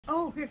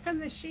Oh, here come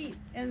the sheep,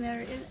 and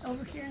they're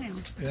over here now.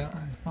 Yeah.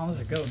 Oh,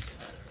 those are goats.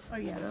 Oh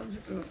yeah, those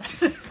are goats.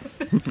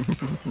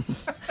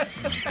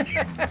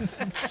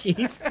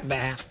 Sheep.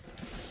 Bah.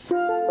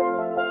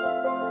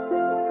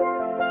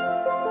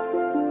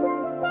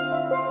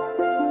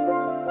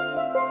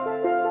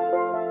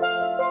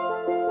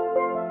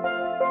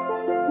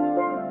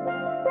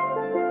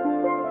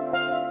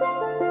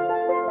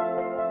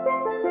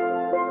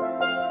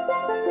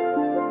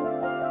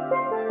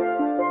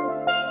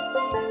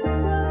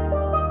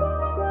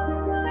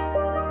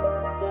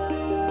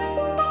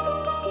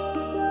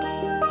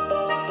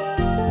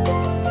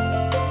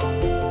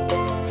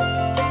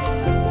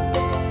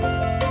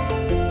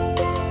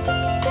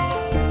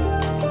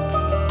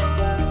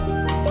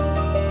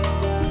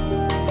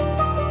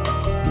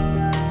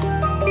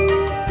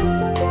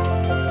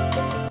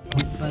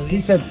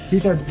 He said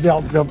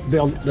they'll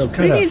We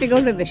kind need of. to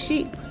go to the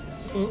sheep.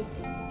 Yeah,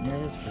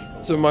 that's pretty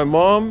cool. So my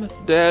mom,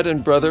 dad,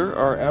 and brother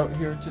are out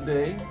here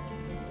today,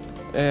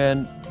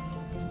 and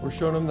we're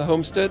showing them the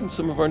homestead and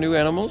some of our new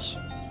animals.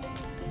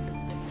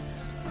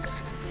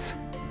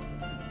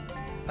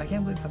 I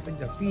can't believe how big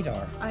their feet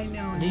are. I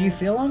know. Do you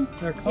feel them?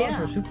 Their claws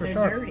Yeah, are super they're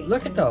sharp. dirty.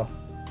 Look at though.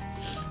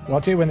 Well,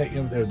 I'll tell you when they,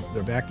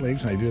 their back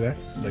legs when they do that,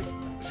 like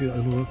see that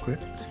little quick.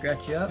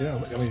 Scratch you up. Yeah,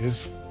 I mean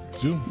just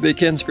zoom. They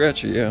can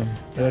scratch you, yeah.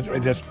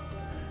 That's.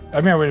 I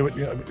remember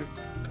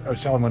I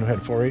was telling when we had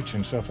 4-H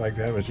and stuff like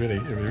that. It was really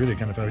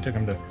kind of fun. We took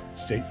them to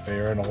state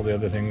fair and all the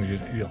other things.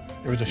 There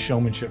was a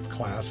showmanship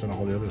class and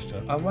all the other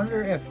stuff. I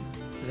wonder if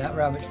that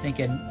rabbit's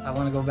thinking, I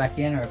want to go back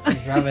in, or if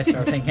these rabbits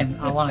are thinking,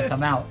 I want to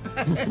come out.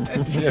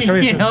 Yeah, so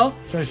You know?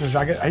 So he says,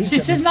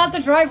 This is not the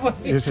driveway.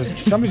 he says,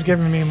 somebody's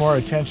giving me more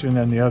attention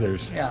than the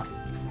others. Yeah.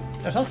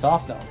 They're so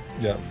soft though.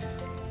 Yeah.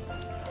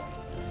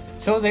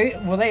 So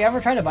will they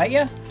ever try to bite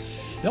you?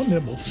 They'll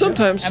nibble.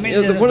 Sometimes. I mean, you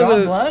know, does it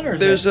draw blood, or is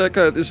there's like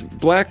this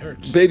black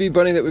baby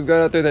bunny that we've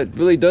got out there that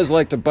really does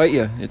like to bite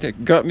you.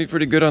 It got me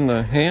pretty good on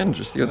the hand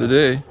just the other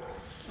day.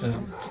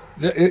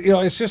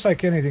 It's just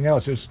like anything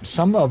else.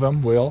 Some of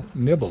them will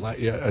nibble at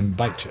you and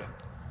bite you.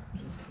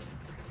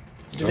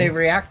 Do they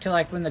react to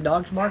like when the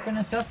dog's barking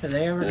and stuff?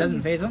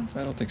 Doesn't phase them?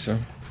 I don't think so.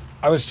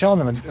 I was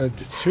telling them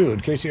too,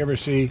 in case you ever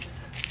see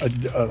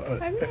I've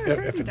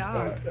never heard a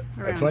dog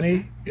a around bunny,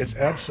 here. it's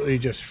absolutely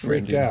just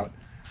freaked Reindeer. out.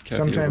 Kathy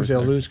Sometimes over they'll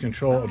there. lose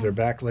control of their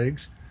back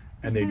legs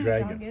and they What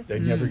kind of drag dog it. is They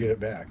it? never get it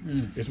back.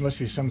 It must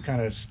be some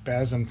kind of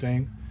spasm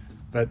thing.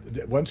 But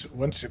once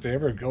if they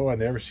ever go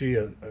and they ever see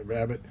a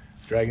rabbit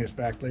dragging its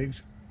back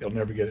legs, they'll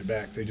never get it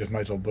back. They just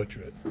might as well butcher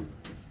it.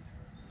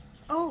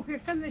 Oh, here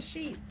come the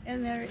sheep,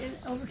 and they're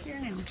over here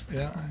now.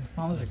 Yeah.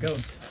 Oh, those are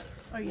goats.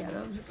 Oh yeah,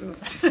 those are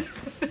goats.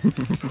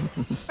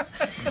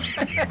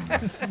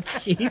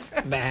 Sheep.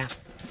 Bah.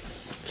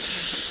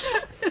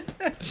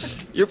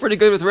 You're pretty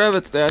good with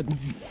rabbits, Dad.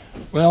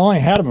 Well, I only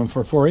had them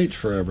for 4-H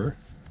forever.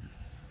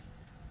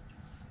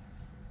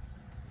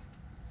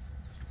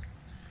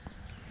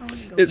 I wanna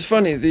go. It's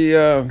funny,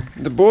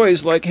 the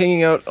boys like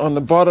hanging out on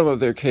the bottom of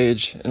their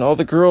cage, and all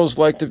the girls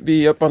like to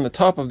be up on the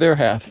top of their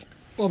half.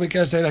 Well,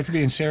 because they like to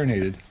be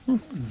serenaded.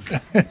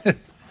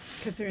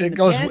 'Cause they're in It the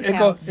goes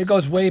penthouse. it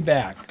goes way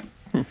back.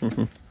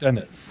 Doesn't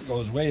it? It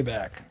goes way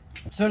back.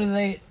 So do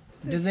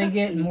they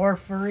get more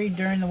furry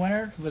during the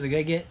winter? Will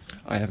they get?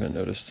 I haven't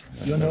noticed.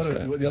 I You'll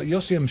haven't notice that.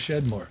 you'll see them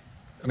shed more.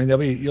 I mean,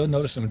 you'll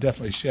notice them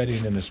definitely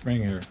shedding in the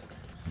spring here.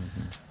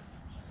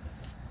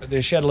 But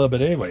they shed a little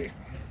bit anyway.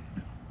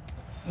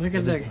 Look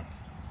at the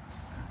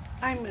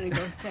I'm gonna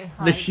go say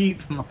hi. the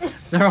sheep.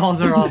 They're all.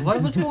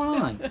 What's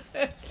going on?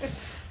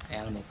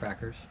 Animal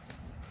crackers.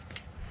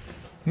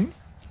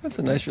 That's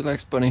a nice,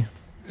 relaxed bunny.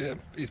 Yeah,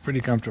 he's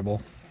pretty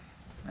comfortable.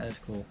 That is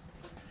cool.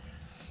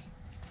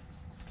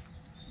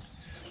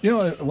 You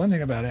know, one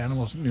thing about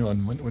animals,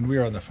 when we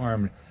were on the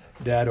farm,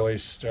 Dad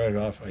always started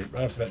off right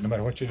off the bat, no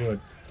matter what you're doing,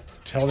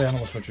 tell the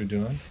animals what you're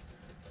doing.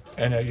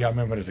 And I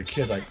remember when as a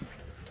kid, like,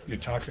 you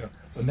talk to them.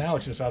 So now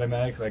it's just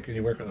automatic, like when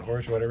you work with a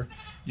horse or whatever,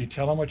 you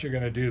tell them what you're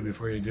going to do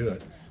before you do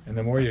it. And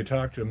the more you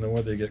talk to them, the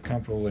more they get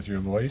comfortable with your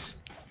voice.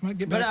 Come on,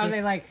 get But back are there.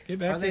 they like? Get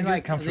back Are there, they get like? Are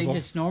they comfortable.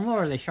 just normal,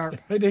 or are they sharp?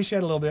 They shed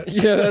a little bit.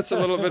 Yeah, that's a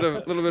little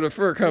bit of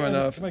fur coming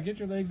off. Come on, get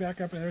your leg back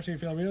up in there so you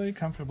feel really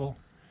comfortable.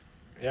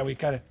 Yeah,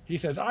 he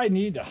says, I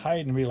need to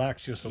hide and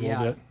relax just a little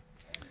Yeah. bit.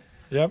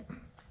 Yep.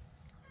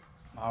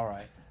 All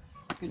right.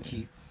 Good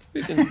sheep.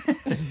 We can,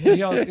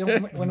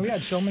 When we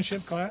had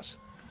showmanship class,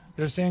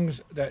 there's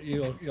things that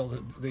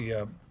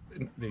the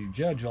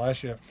judge will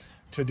ask you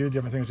to do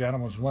different things with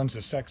animals. One's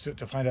to sex it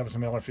to find out if it's a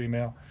male or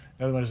female.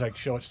 Another one is like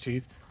show its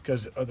teeth,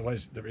 because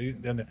otherwise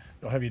then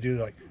they'll have you do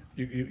like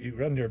you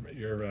run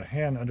your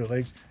hand under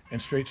legs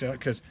and straighten out,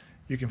 because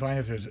you can find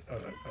if there's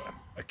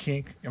a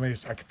kink. I mean,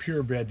 it's like a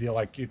purebred deal.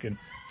 Like you can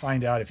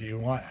find out if you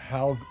want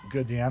how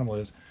good the animal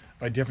is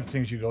by different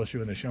things you go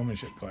through in the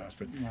showmanship class.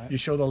 But Right. you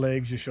show the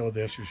legs, you show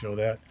this, you show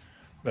that.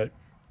 But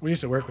we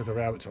used to work with the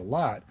rabbits a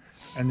lot,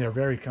 and they're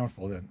very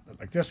comfortable. Then,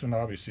 like this one,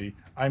 obviously,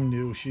 I'm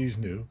new, she's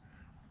new,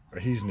 or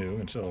he's new,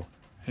 and so,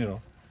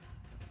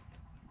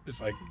 it's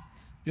like,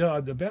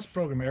 the best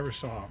program I ever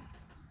saw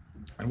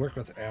and worked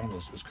with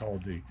animals was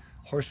called the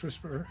Horse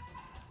Whisperer.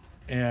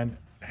 and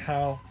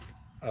how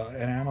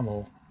an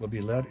animal will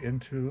be led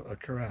into a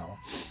corral,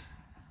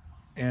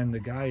 and the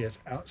guy is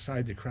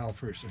outside the corral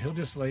first, and he'll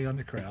just lay on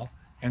the corral,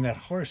 and that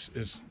horse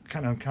is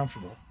kind of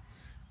uncomfortable,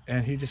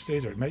 and he just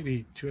stays there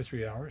maybe 2 or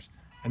 3 hours,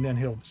 and then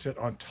he'll sit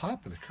on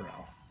top of the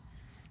corral,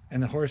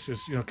 and the horse is,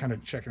 you know, kind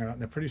of checking it out,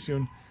 and then pretty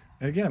soon,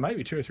 and again, it might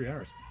be 2 or 3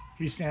 hours,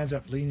 he stands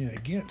up leaning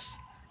against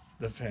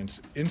the fence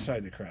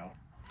inside the corral.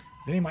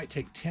 Then he might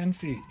take 10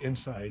 feet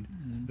inside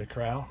the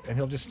corral, and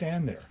he'll just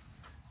stand there.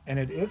 And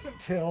it isn't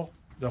till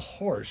the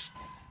horse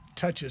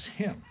touches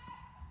him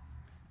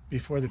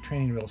before the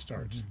training reel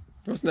starts.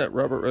 Wasn't that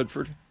Robert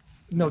Redford?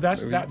 No,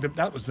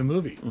 that was the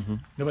movie.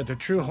 No, but the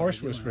true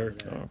horse whisperer,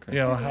 okay. you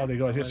know, how they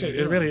go.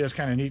 It really is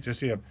kind of neat to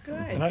see them. Good.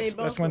 And They that's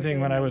both one were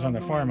thing when doing I was on the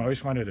little farm, I noise.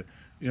 always wanted to,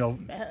 you know,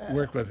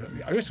 work with,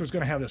 I just was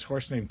going to have this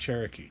horse named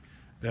Cherokee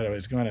that I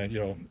was going to, you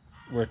know,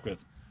 work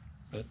with.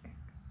 But,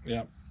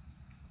 yeah.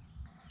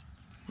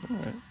 All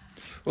right.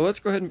 Well, let's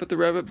go ahead and put the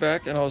rabbit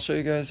back, and I'll show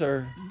you guys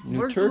our new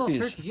Where's the little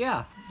turkeys. turkeys?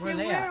 Yeah. Where are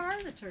they Where at?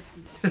 are the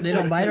turkeys? They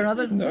don't bite or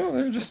nothing? No,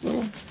 they're just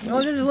little.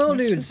 No, they're just little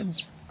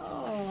dudes.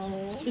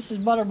 Oh. This is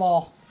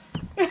Butterball.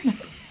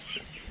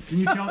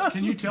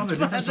 Can you tell the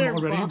difference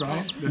already,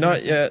 Brian?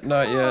 Not yet,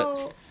 not yet.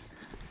 Oh.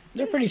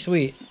 They're pretty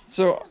sweet.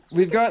 So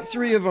we've got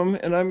 3 of them,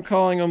 and I'm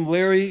calling them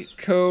Larry,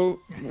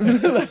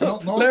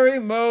 Larry,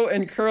 Mo,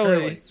 and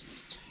Curly.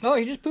 Oh,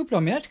 you just pooped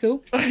on me. That's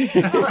cool. That's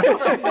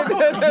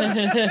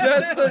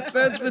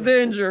the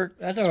danger.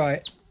 That's all right.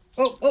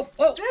 Oh.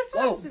 This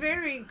one's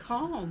very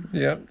calm.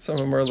 Yeah, some of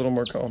them are a little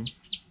more calm.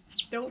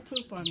 Don't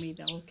poop on me,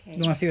 though, okay?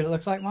 You want to see what it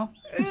looks like, Mom?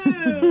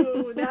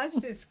 Ooh, that's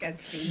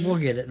disgusting. We'll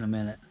get it in a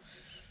minute.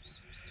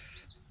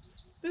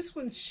 This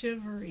one's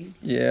shivering.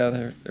 Yeah,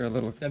 they're a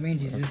little. That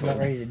means he's just about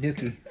ready to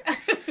dookie.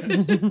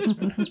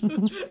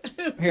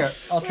 Here,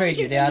 I'll trade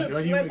you, Dad.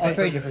 I'll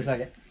trade you for a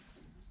second.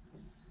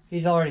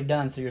 He's already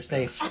done, so you're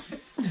safe.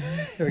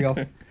 Here we go.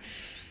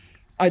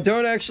 I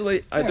don't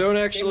actually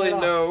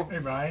know Hey,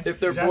 Brian. if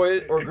they're is that- boy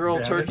or girl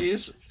Rabbit?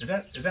 turkeys, Is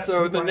that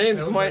so poop the on its names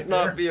nose might right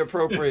there? not be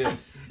appropriate.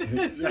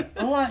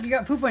 Hold on, you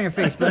got poop on your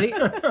face, buddy.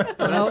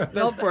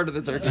 That's part of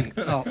the turkey.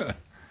 Oh,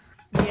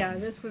 Yeah,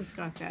 this one's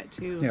got that,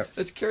 too. Here.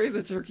 Let's carry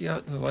the turkey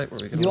out in the light where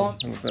we can You have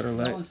want- a better that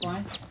light. one's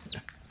fine.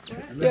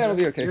 Yeah, it'll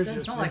be okay.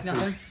 Doesn't smell like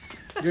nothing.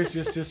 Yours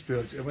just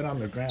spilled. It went on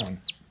the ground.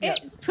 It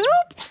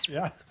pooped?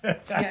 Yeah.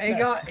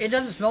 Yeah, it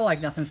doesn't smell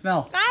like nothing.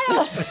 Smell.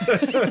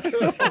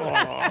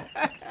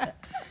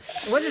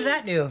 What does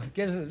that do?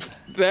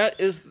 That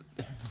is.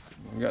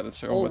 We got to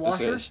show them Old what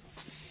this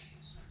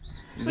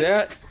washer?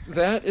 is.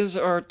 That is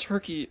our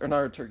turkey, or not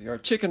our turkey, our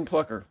chicken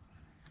plucker.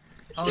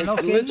 Oh, no It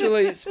kidding?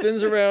 literally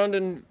spins around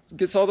and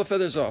gets all the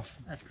feathers off.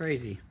 That's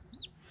crazy.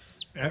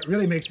 That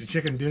really makes the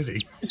chicken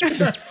dizzy.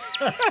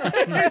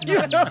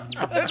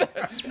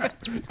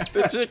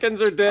 The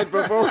chickens are dead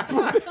before we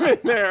put them in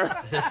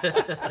there.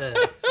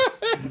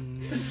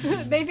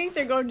 They think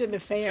they're going to the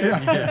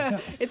fair.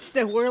 It's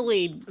the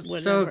whirly So,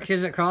 whatever.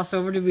 does it cross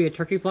over to be a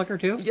turkey plucker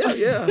too?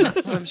 Yeah,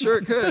 I'm sure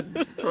it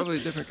could. Probably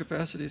different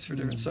capacities for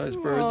different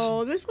sized birds.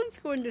 Oh, this one's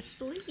going to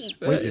sleep.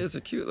 That is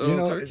a cute little You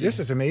know, turkey. this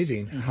is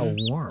amazing how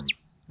warm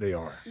they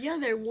are. Yeah,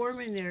 they're warm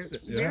and they're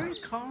Yeah. very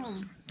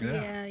calm. Yeah.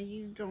 Yeah,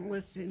 you don't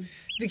listen.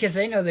 Because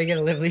they know they get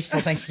to live at least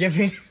till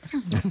Thanksgiving.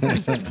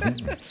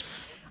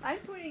 I'm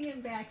putting him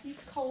back. He's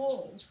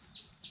cold.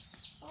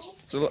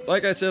 So,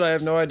 like I said, I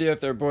have no idea if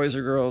they're boys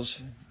or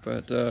girls,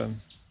 but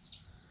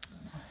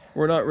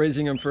we're not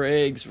raising them for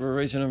eggs. We're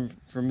raising them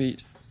for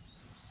meat.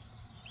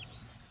 I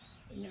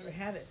never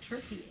had a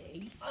turkey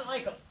egg. I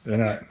like them. They're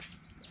not.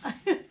 I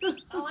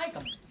like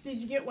them. Did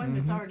you get one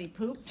that's already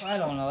pooped? I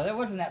don't know. That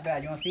wasn't that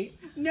bad. You want to see?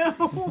 No.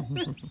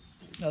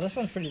 No, this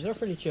one's pretty. They're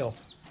pretty chill.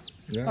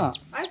 Yeah. Huh.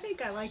 I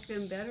think I like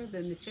them better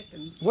than the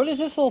chickens. What is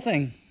this little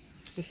thing?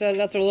 It says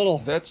that's a little.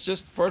 That's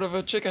just part of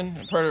a chicken,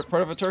 part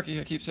of a turkey.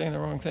 I keep saying the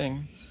wrong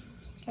thing.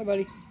 Hi,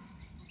 buddy.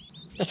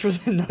 That's where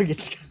the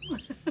nuggets go.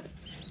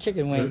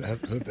 Chicken wing.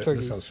 Turkey.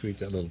 That's how sweet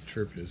that little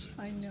chirp is.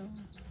 I know.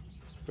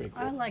 Pretty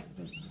I cool. like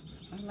them.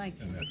 I like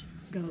And that,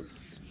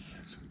 goats.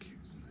 so cute.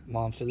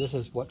 Mom said this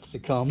is what's to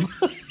come.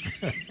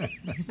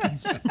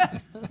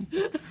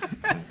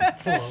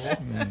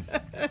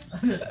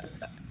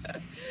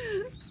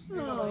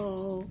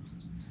 Oh.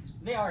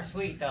 They are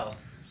sweet though.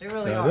 They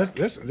really Now, are.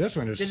 this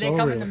one is Did so they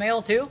come in the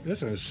mail too?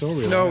 This one is so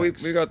relaxed. No, we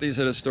got these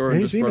at a store and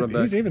He's just brought even,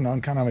 them he's back. even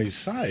on kind of his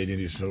side, and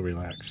he's so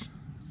relaxed.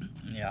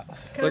 Yeah.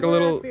 It's like a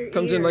little,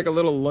 comes in like a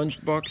little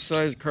lunchbox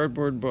sized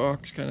cardboard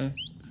box, kind of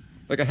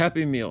like a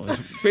Happy Meal.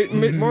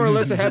 It's more or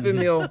less a Happy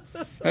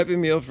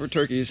Meal for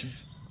turkeys.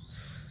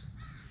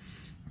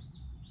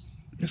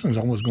 This one's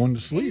almost going to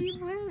Did sleep. he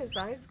wear his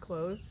eyes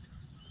closed?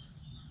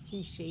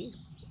 He, she.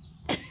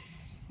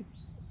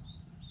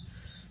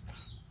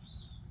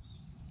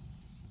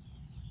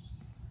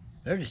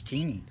 They're just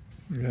teeny.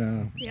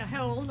 Yeah. Yeah,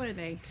 how old are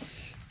they?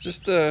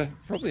 Just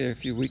probably a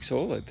few weeks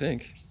old, I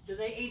think. Do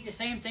they eat the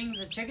same things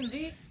that chickens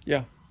eat?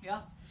 Yeah. Yeah.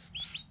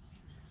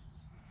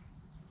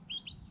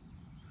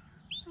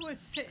 Oh,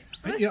 it's,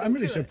 Yeah, I'm really listen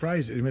to it.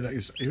 surprised. I mean,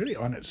 it's really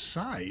on its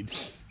side.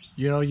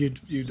 You know,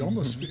 you'd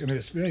almost. I mean,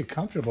 it's very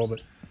comfortable,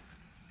 but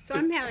So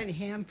I'm having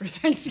ham for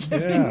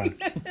Thanksgiving.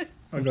 Yeah.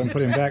 I'm going to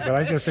put him back, but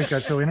I just think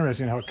that's so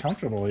interesting how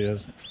comfortable he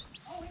is.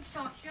 Oh, it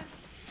got you.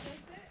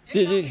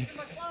 Did you? It got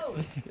my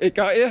clothes. It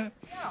got you?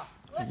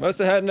 Yeah. Must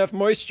have had enough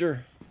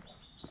moisture.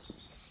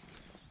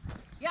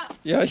 Yeah.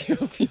 Yeah,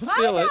 you'll feel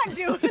I'm it. not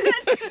doing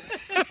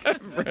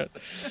it. Brent,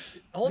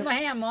 Hold my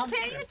hand, Mom.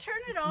 Can't you turn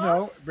it off?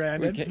 No,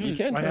 Brandon. you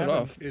can't what turn it happened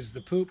off. is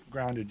the poop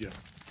grounded you.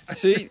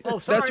 See, Oh,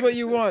 that's sorry. what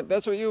you want.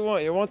 That's what you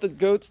want. You want the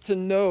goats to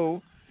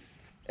know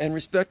and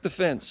respect the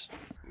fence.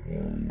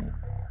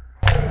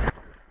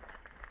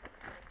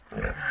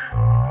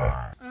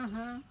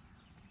 Uh-huh.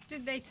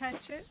 Did they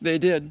touch it? They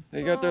did.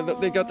 They got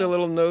their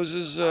little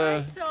noses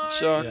I'm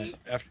sorry. shocked.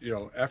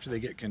 After they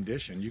get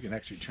conditioned, you can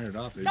actually turn it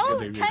off.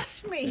 Don't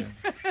touch me.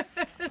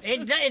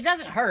 It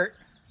doesn't hurt.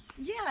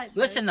 Yeah. It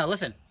Listen does. though,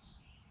 listen.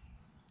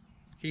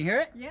 Can you hear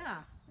it? Yeah.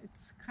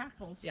 It's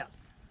crackles. Yeah.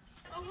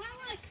 Oh, I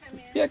want to come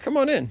in. Yeah, come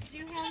on in. Do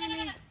you have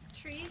any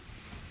treats?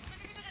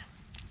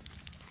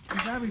 I'm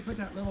glad we put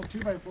that little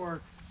 2x4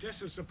 just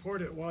to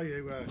support it while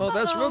you. Oh,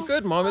 that's real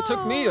good, Mom. It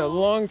took me a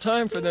long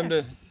time for them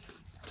to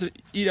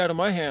eat out of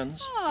my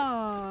hands.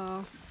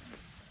 Oh.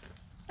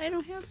 I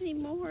don't have any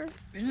more.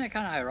 Isn't that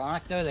kind of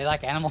ironic though? They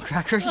like animal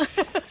crackers.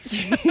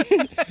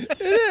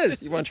 It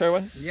is. You want to try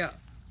one? Yeah.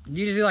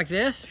 You do like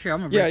this? Sure,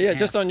 I'm gonna Yeah, break it yeah.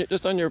 in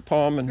Just on your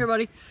palm. half. Here, And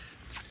buddy.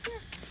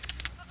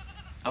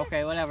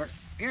 Okay, whatever.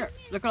 Here,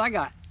 look what I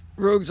got.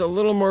 Rogue's a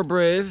little more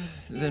brave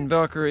than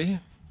Valkyrie.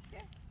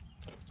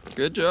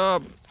 Good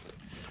job.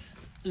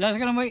 I was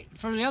gonna wait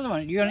for the other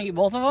one. You gonna eat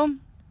both of them?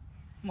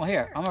 Well,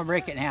 here, I'm gonna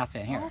break it in half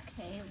then. Here.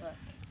 Okay, look.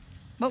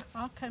 Nope.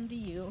 I'll come to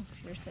you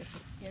if you're such a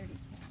scaredy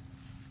cat.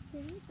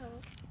 Here you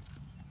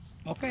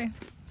go. Okay.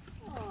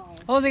 Oh.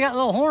 Oh, they got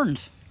little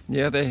horns.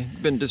 Yeah,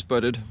 they've been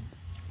disbudded.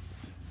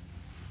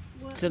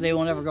 What? So they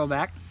won't ever go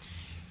back?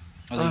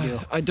 Oh, they do.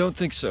 I don't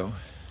think so.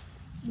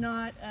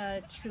 Not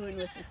chewing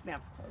with his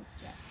mouth closed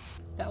yet.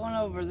 That one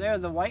over there,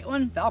 the white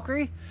one,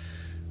 Valkyrie,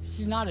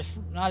 she's not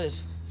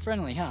as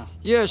friendly, huh?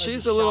 Yeah, she's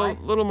she's a a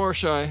shy? little more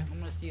shy. I'm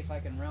gonna see if I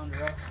can round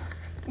her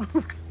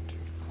up.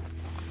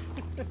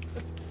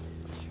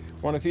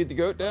 Want to feed the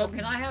goat, Oh, Dad?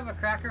 can I have a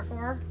cracker for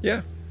her?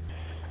 Yeah.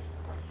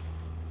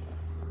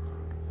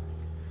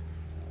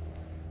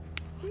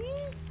 See?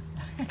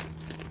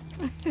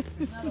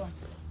 Another one.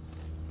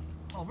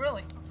 Oh,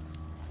 really?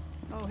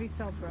 Oh, he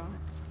saw Brian.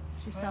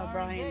 She Well, saw I already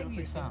Brian gave over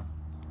you here. some.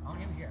 I'll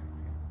give you here.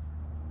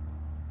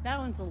 That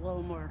one's a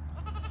little more.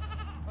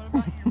 What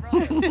about your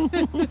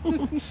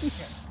brother?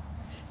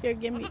 Here,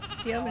 give me.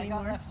 Do you have All I any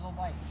got more? left's a little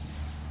bite.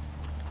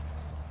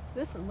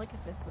 This one. Look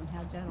at this one.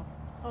 How gentle.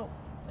 Oh,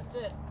 That's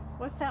it.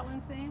 what's that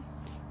one's name?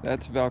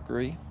 That's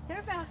Valkyrie,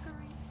 They're Valkyrie.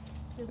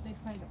 They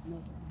probably don't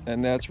know that.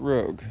 and that's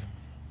Rogue.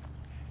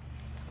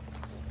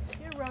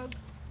 Here, Rogue.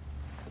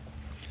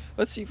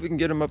 Let's see if we can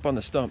get him up on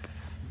the stump.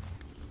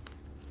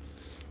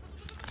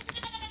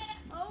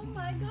 Oh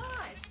my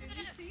gosh! Did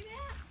you see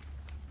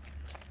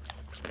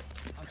that?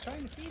 I'm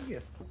trying to feed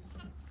you.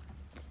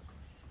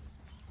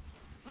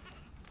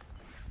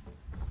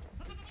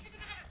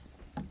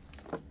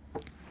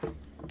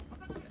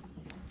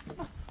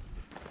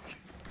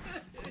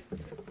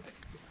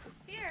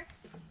 Here.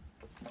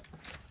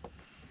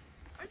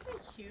 Aren't they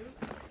cute?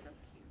 They're so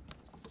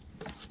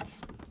cute.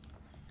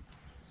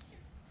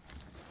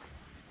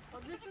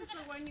 Well, this is the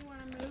one you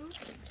want to move?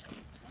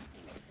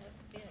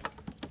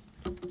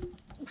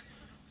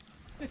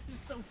 They're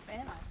so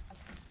fast.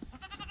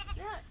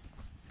 Look.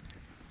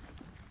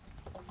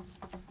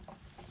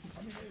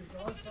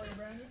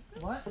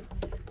 What?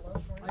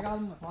 I got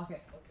them in my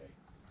pocket.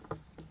 Okay.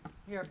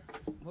 Here,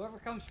 whoever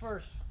comes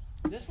first.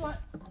 This one?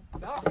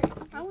 Valkyrie.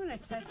 I want to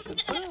touch them.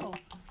 Oh,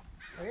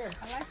 Right here.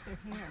 I like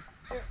their hair.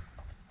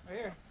 Right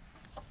here.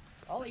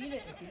 I'll eat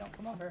it if you don't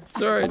come over.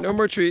 Sorry, no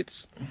more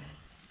treats.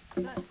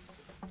 Look.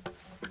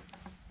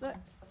 Look.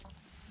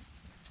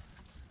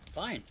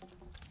 Fine.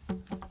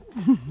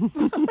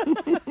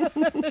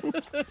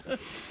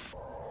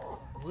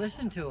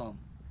 Listen to them.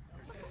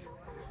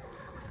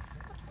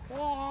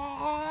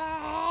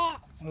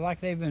 Like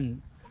they've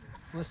been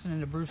listening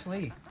to Bruce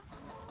Lee.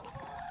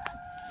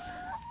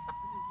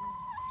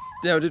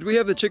 Now, did we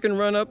have the chicken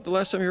run up the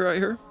last time you were out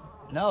here?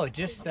 No,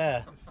 just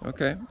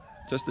Okay,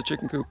 just the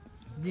chicken coop.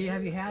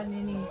 have you had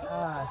any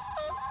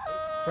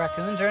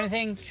raccoons or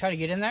anything try to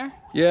get in there?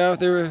 Yeah,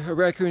 a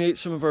raccoon ate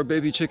some of our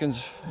baby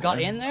chickens. Got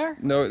in there?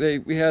 No,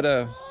 we had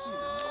a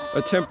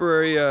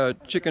temporary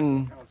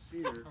chicken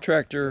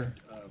tractor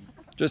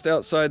just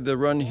outside the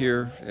run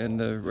here, and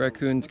the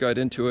raccoons got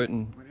into it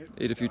and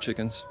ate a few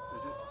chickens.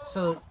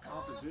 So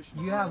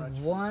you have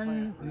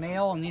one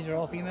male and these are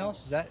all females?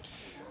 Is that?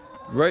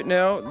 Right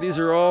now, these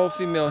are all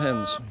female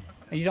hens.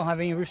 And you don't have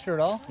any rooster at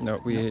all? No,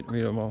 we ate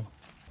them all.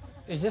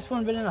 Is this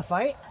one been in a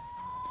fight?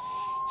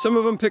 Some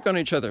of them pick on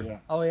each other. Yeah.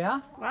 Oh yeah?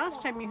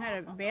 Last time you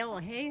had a bale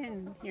of hay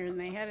in here and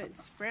they had it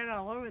spread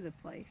all over the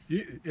place.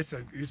 It's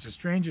the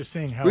strangest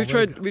thing how We've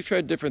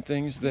tried different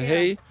things. The Yeah.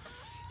 hay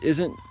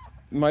isn't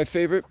my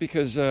favorite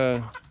because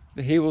the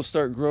hay will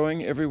start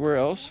growing everywhere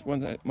else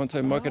once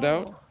I muck it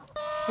out.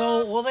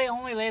 So will they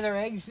only lay their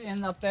eggs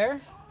in up there?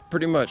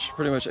 pretty much.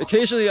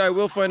 Occasionally I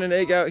will find an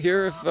egg out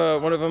here if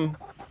one of them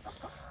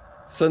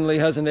suddenly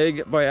has an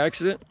egg by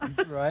accident.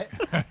 Right.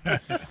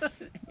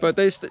 But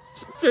they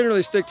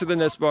generally stick to the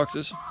nest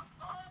boxes.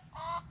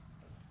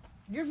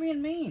 You're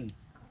being mean.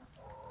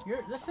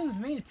 This thing's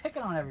mean,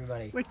 picking on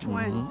everybody. Which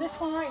one? This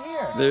one right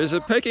here. There's a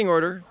pecking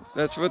order.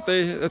 That's why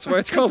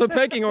it's called a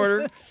pecking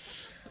order.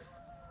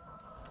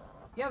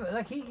 Yeah, but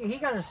look, he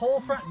got his whole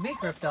front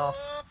beak ripped off.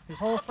 His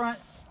whole front.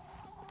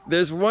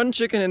 There's one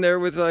chicken in there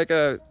with like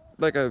a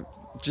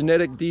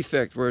genetic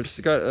defect where it's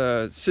got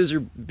a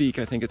scissor beak,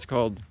 I think it's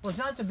called. Well, it's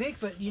not the beak,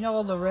 but you know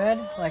all the red,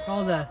 like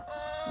all the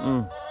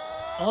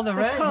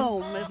red.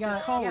 Comb. It's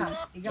the comb.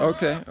 Yeah, he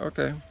got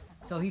Okay.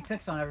 So he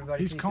picks on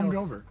everybody. He's combed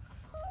over.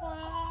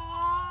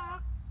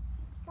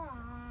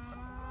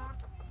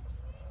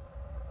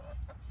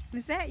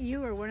 Is that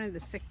you or one of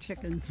the sick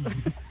chickens?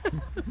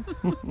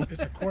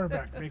 It's a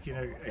quarterback making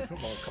a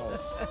football call.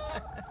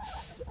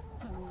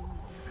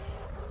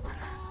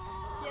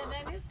 Yeah,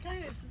 that is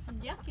kind of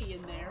yucky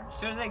in there.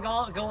 So do they go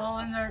all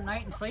in there at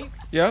night and sleep?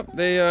 Yep,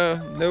 they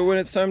know when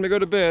it's time to go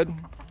to bed.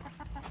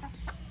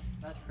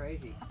 That's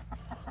crazy.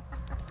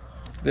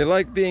 They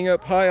like being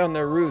up high on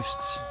their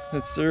roosts.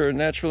 That's their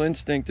natural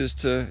instinct, is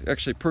to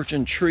actually perch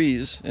in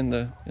trees in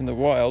the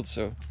wild.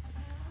 So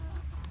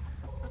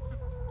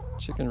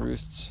chicken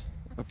roosts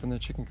up in the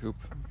chicken coop.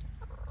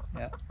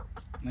 Yeah.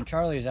 When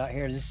Charlie was out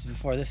here, this is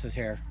before this was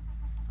here,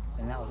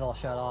 and that was all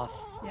shut off.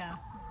 Yeah.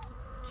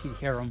 She'd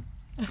hear them.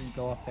 She'd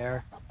go up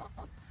there.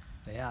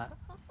 But yeah.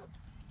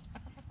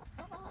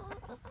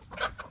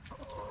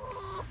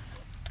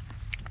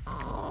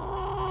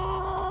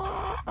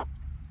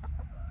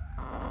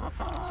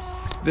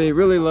 They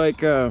really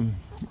like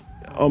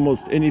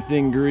almost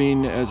anything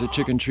green as a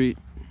chicken treat.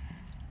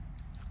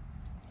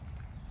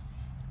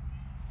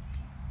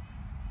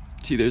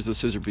 See, there's the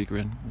scissor beak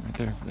wren right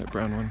there, that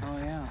brown one. Oh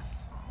yeah.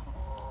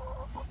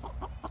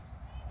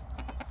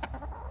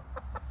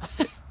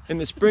 In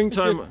the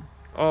springtime,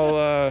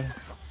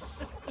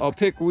 I'll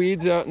pick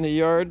weeds out in the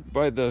yard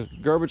by the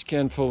garbage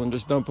can full and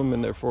just dump them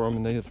in there for them,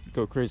 and they have to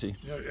go crazy.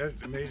 You know,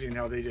 it's amazing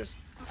how they just,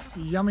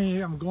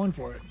 yummy, I'm going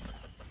for it.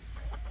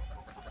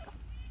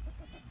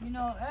 You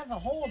know, as a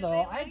whole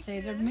though, I'd say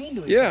they're mean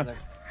to each Yeah. other.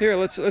 Here,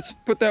 let's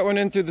put that one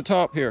in through the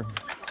top here.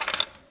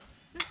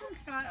 This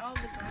one's got all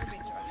the garbage on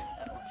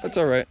it, though. That's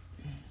all right.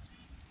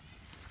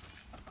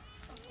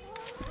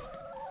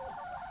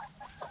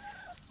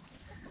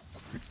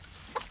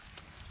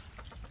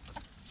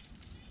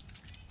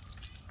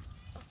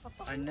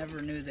 I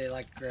never knew they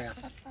liked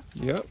grass.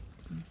 Yep.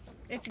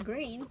 It's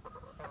green.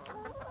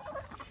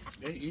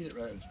 They eat it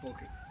rather than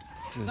smoke it.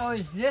 So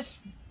is this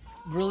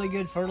really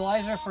good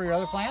fertilizer for your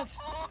other plants?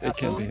 It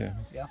can be, yeah.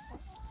 Yeah.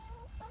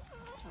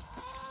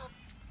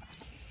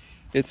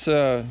 It's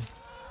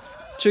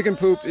chicken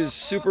poop is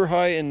super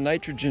high in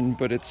nitrogen,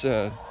 but it's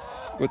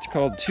what's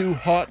called too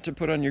hot to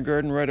put on your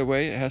garden right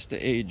away. It has to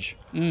age.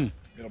 It'll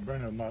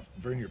burn them up,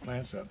 burn your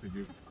plants up if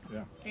you,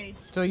 yeah. Okay.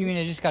 So you mean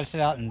they just got to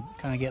sit out and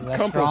kind of get less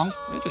strong? Compost.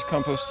 They just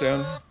compost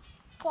down.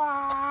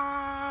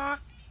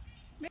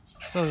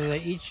 So do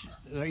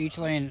they're each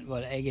laying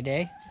what, egg a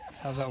day?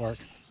 How's that work?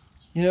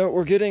 You know,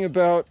 we're getting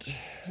about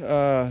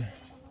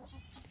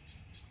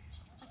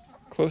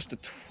close to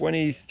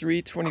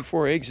 23,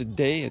 24 eggs a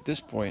day at this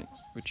point,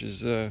 which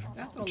is a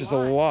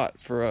lot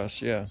for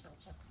us. Yeah.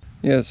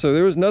 Yeah. So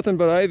there was nothing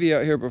but ivy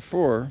out here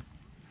before,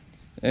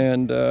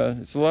 and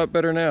it's a lot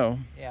better now.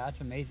 Yeah, that's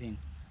amazing.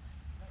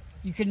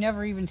 You could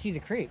never even see the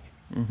creek.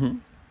 Mm-hmm.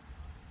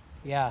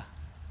 Yeah,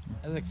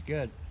 that looks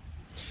good.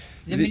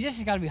 I mean, this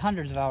has got to be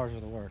hundreds of hours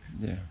worth of work.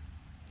 Yeah.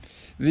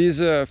 These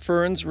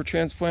ferns were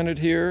transplanted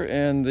here,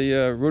 and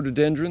the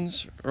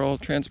rhododendrons are all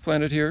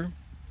transplanted here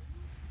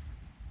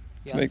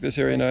to make this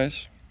area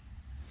nice.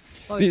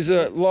 Oh, These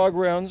log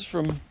rounds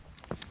from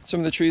some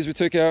of the trees we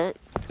took out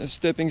as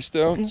stepping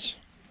stones.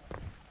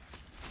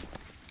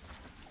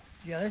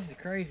 Yeah, this is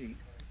crazy.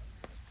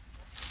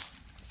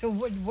 So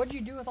what'd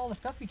you do with all the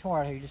stuff you tore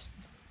out here? You just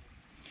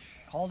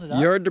hauled it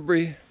up? Yard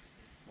debris,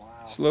 Wow.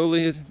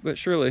 slowly but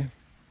surely.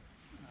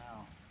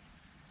 Wow.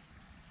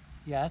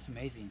 Yeah, that's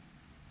amazing.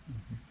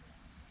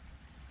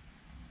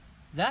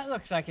 That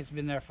looks like it's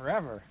been there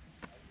forever.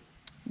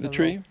 The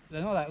tree?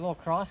 No, that little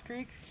cross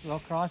creek, little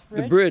cross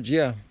bridge. The bridge,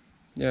 yeah.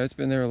 Yeah, it's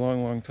been there a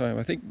long, long time.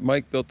 I think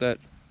Mike built that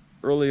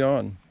early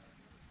on.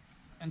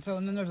 And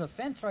then there's a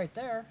fence right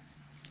there.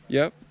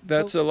 Yep,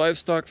 that's a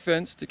livestock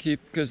fence to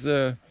keep, because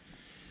the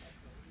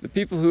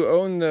people who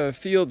own the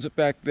fields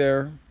back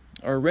there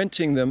are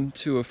renting them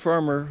to a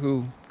farmer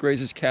who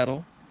grazes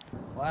cattle.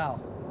 Wow.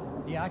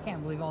 Yeah, I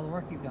can't believe all the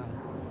work you've done.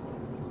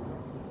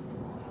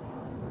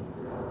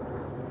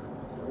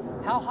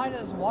 How high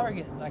does the water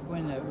get, like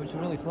when it's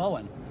really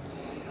flowing?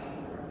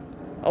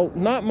 Oh,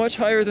 not much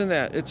higher than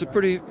that. It's a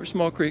pretty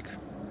small creek.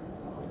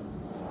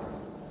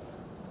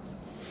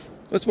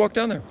 Let's walk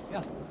down there.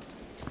 Yeah.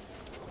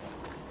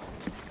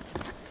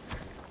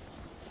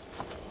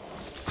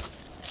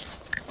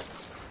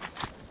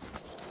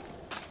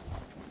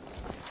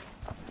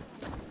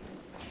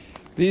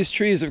 These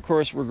trees, of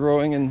course, were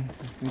growing, and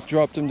we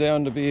dropped them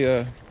down to be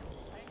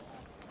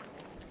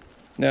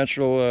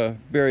natural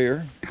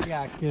barrier.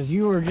 Yeah, because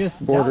you were just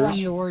that Borders. one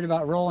you were worried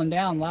about rolling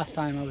down last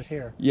time I was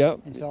here. Yep.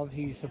 And so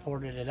obviously you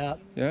supported it up.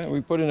 Yeah, we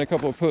put in a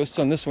couple of posts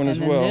on this one And as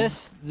then well.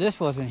 this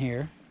wasn't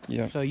here.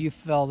 Yeah. So you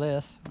fell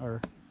this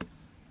or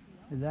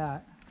did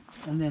that.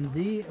 And then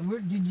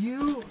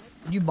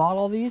you bought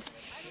all these?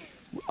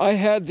 I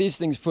had these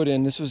things put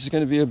in. This was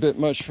going to be a bit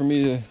much for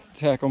me to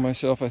tackle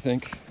myself, I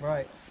think.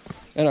 Right.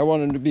 And I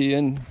wanted to be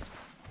in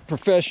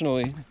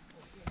professionally.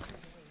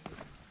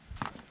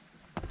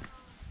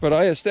 But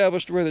I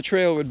established where the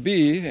trail would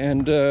be,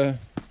 and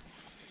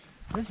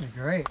This is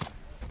great.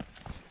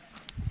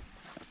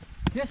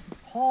 Just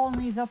hauling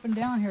these up and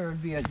down here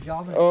would be a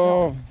job in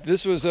oh, itself.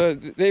 this was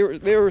they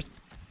were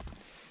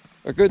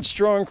a good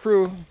strong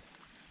crew.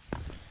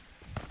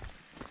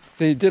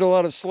 They did a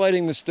lot of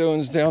sliding the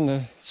stones down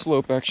the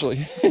slope,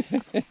 actually.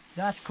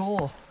 That's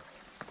cool.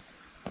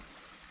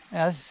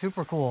 Yeah, that's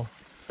super cool.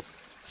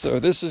 So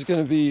this is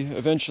going to be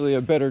eventually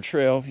a better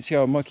trail. You see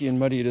how mucky and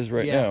muddy it is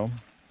right Yeah. now.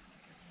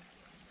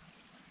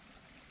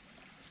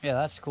 Yeah,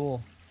 that's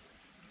cool.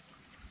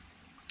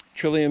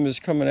 Trillium is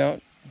coming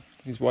out.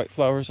 These white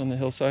flowers on the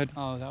hillside.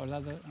 Oh, that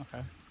was it?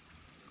 Okay.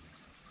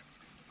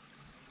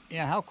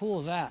 Yeah, how cool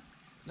is that?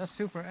 That's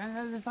super.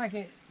 And it's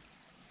like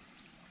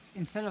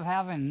instead of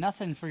having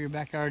nothing for your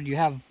backyard, you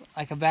have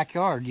like a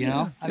backyard, you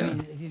know? I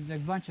mean, it's a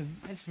bunch of,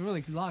 it's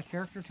really a lot of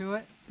character to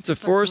it. It's a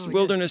forest really good.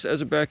 wilderness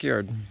as a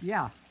backyard.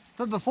 Yeah.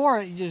 But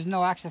before, there's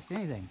no access to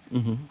anything.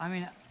 Mm-hmm. I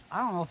mean, I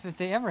don't know if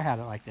they ever had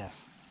it like this.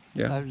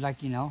 Yeah.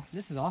 Like, you know,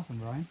 this is awesome,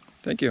 Brian.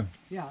 Thank you.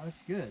 Yeah, it looks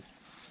good.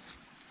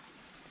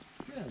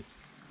 Good.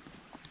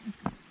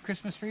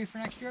 Christmas tree for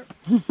next year?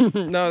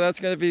 No, that's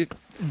going to be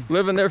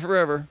living there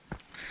forever.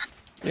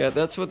 Yeah,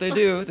 that's what they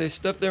do. They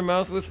stuff their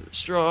mouth with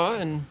straw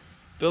and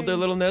build their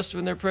little nest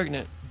when they're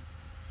pregnant.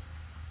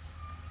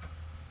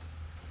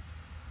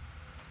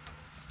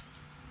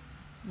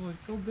 Well,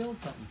 go build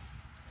something.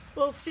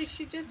 Well, see,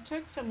 she just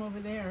took some over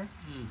there.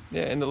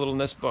 Yeah, and the little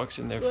nest box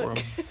in there for Look.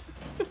 them.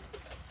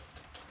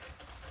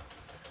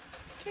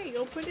 Okay,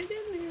 go put it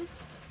in there.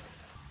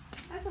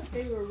 I thought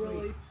they were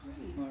really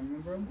sweet.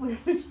 Remember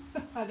them?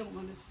 I don't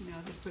want to smell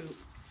the poop.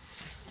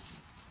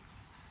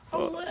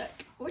 Oh, Well-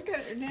 look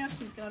at her now.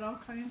 She's got all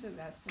kinds of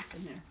that stuff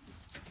in there.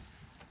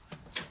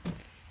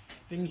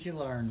 Things you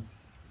learn.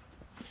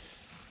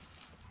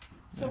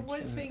 So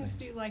what Absolutely. things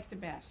do you like the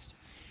best?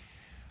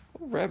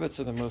 Well, rabbits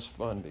are the most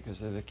fun because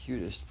they're the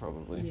cutest,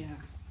 probably. Yeah,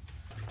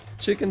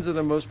 Chickens are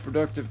the most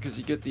productive because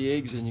you get the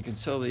eggs and you can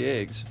sell the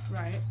eggs.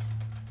 right?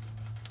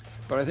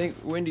 But I think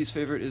Wendy's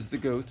favorite is the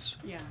goats.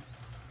 Yeah.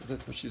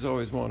 That's what she's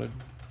always wanted.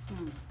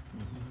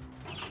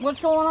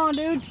 What's going on,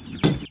 dude?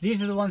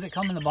 These are the ones that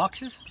come in the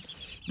boxes?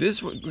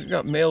 This one, we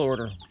got mail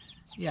order.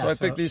 Yeah. So I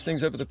picked these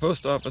things up at the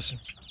post office.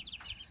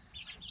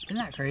 Isn't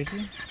that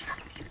crazy?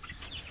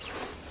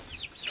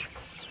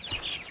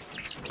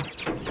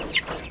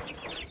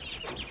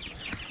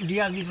 Do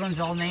you have these ones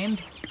all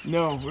named?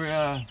 No,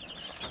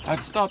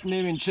 I've stopped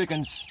naming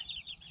chickens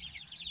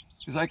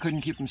because I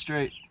couldn't keep them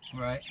straight.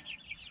 Right.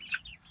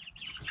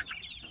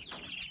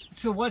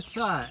 So what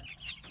are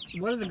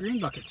the green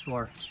buckets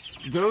for?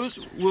 Those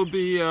will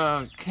be,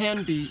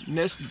 can be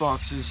nest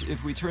boxes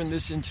if we turn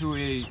this into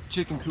a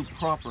chicken coop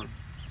proper.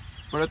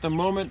 But at the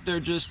moment, they're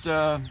just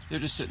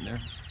sitting there,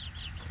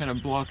 kind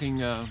of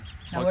blocking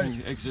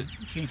exit.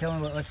 Can you tell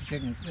me what's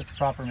the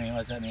proper mean? What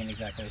does that mean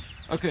exactly?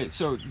 Okay,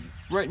 so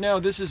right now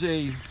this is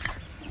a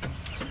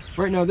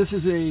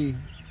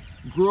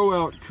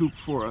grow out coop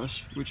for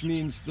us, which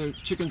means the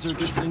chickens are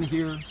just in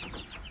here.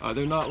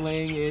 They're not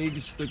laying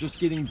eggs. They're just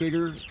getting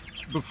bigger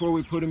before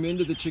we put them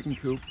into the chicken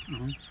coop.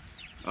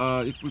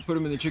 If we put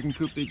them in the chicken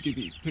coop, they'd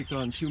be picked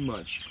on too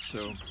much.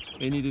 So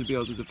they needed to be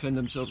able to defend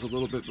themselves a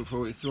little bit before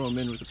we throw them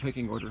in with a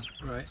pecking order.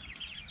 Right.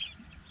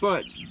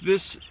 But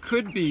this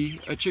could be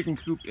a chicken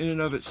coop in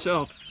and of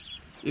itself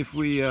if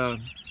we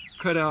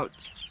cut out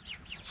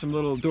some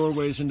little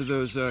doorways into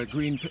those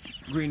green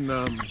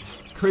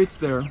crates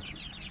there,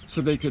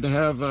 so they could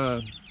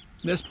have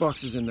nest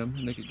boxes in them,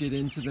 and they could get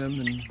into them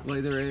and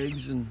lay their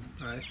eggs, and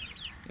Right.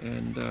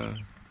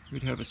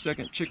 we'd have a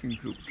second chicken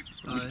coop.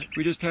 Right.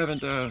 We just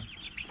haven't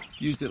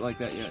used it like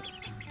that yet.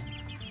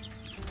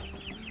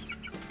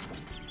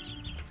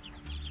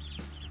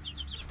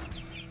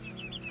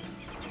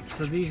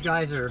 So these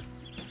guys are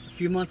a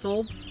few months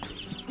old?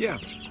 Yeah,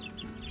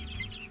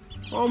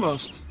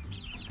 almost.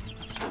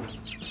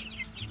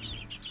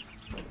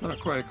 Not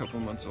quite a couple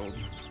months old.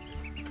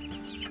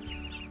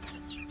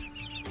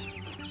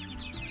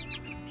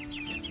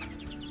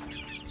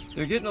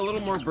 They're getting a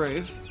little more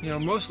brave. You know,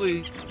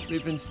 mostly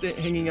they've been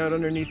hanging out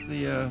underneath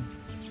the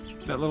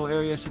that little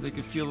area so they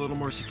could feel a little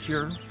more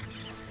secure.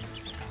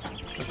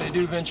 But they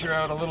do venture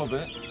out a little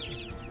bit.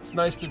 It's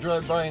nice to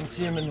drive by and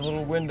see them in the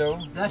little window.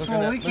 That's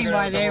when we came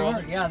by. They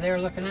were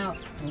looking out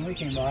when we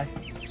came by.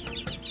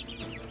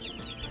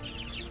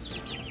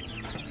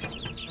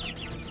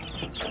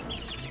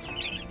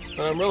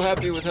 But I'm real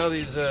happy with how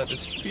this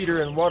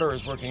feeder and water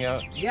is working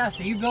out. Yeah.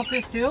 So you built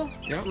this too?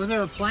 Yeah. Was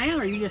there a plan,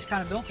 or you just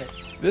kind of built it?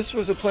 This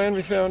was a plan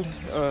we found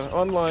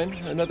online.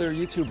 Another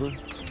YouTuber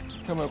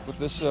come up with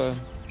this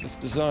this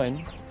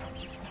design.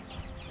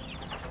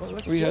 Well, it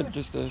looks We good. had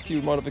just a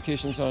few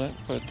modifications on it,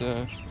 but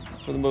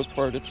for the most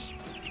part, it's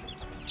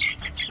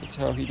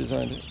how he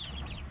designed it.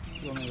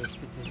 You want me to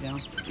put this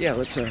down? Yeah,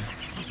 let's go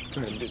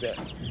ahead and do that.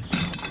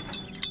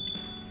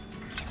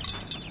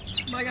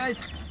 Bye, guys.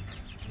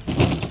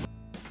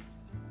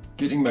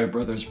 Getting my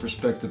brother's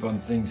perspective on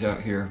things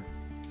out here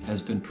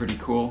has been pretty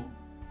cool.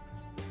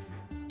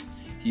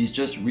 He's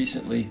just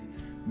recently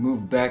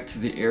moved back to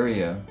the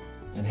area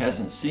and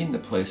hasn't seen the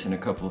place in a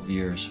couple of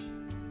years.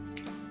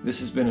 This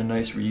has been a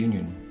nice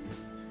reunion.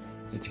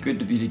 It's good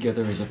to be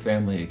together as a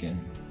family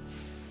again.